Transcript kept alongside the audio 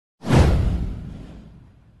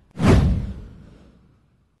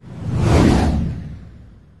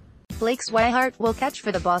Blake Swihart will catch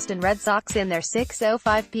for the Boston Red Sox in their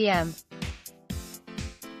 6:05 p.m.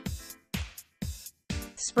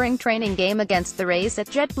 spring training game against the Rays at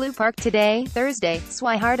JetBlue Park today, Thursday.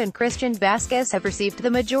 Swihart and Christian Vazquez have received the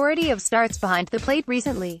majority of starts behind the plate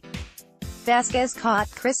recently. Vazquez caught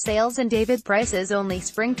Chris Sale's and David Price's only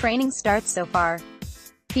spring training starts so far.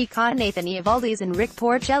 He caught Nathan Eovaldi's and Rick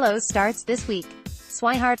Porcello's starts this week.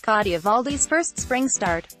 Swihart caught Eovaldi's first spring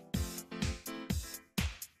start.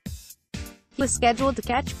 He was scheduled to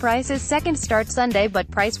catch Price's second start Sunday,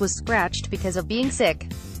 but Price was scratched because of being sick.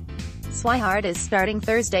 Swihart is starting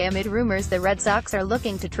Thursday amid rumors the Red Sox are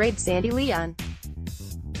looking to trade Sandy Leon.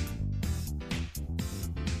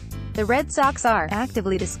 The Red Sox are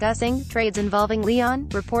actively discussing trades involving Leon,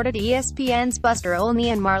 reported ESPN's Buster Olney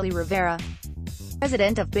and Marly Rivera.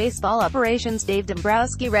 President of Baseball Operations Dave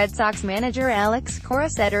Dombrowski. Red Sox manager Alex Cora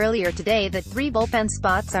said earlier today that 3 bullpen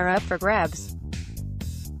spots are up for grabs.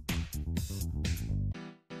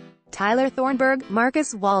 Tyler Thornburg,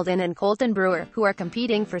 Marcus Walden and Colton Brewer, who are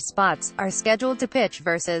competing for spots, are scheduled to pitch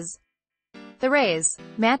versus the Rays.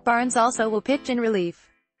 Matt Barnes also will pitch in relief.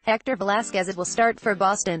 Hector Velázquez will start for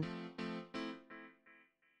Boston.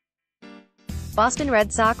 Boston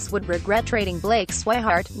Red Sox would regret trading Blake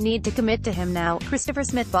Swihart, need to commit to him now. Christopher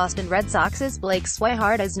Smith. Boston Red Sox's Blake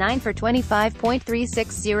Swihart is 9 for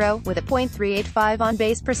 25.360, with a .385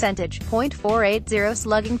 on-base percentage, .480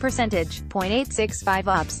 slugging percentage, .865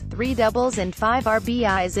 ops, 3 doubles and 5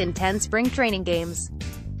 RBIs in 10 spring training games.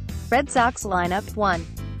 Red Sox lineup: 1.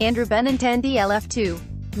 Andrew Benintendi LF2,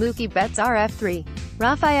 Mookie Betts RF3,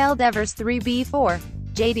 Rafael Devers 3B4,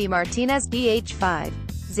 JD Martinez DH5,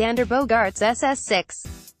 Xander Bogaerts SS6,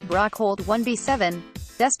 Brock Holt 1B7,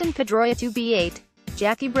 Dustin Pedroia 2B8,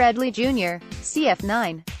 Jackie Bradley Jr.,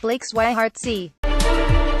 CF9, Blake Swihart C.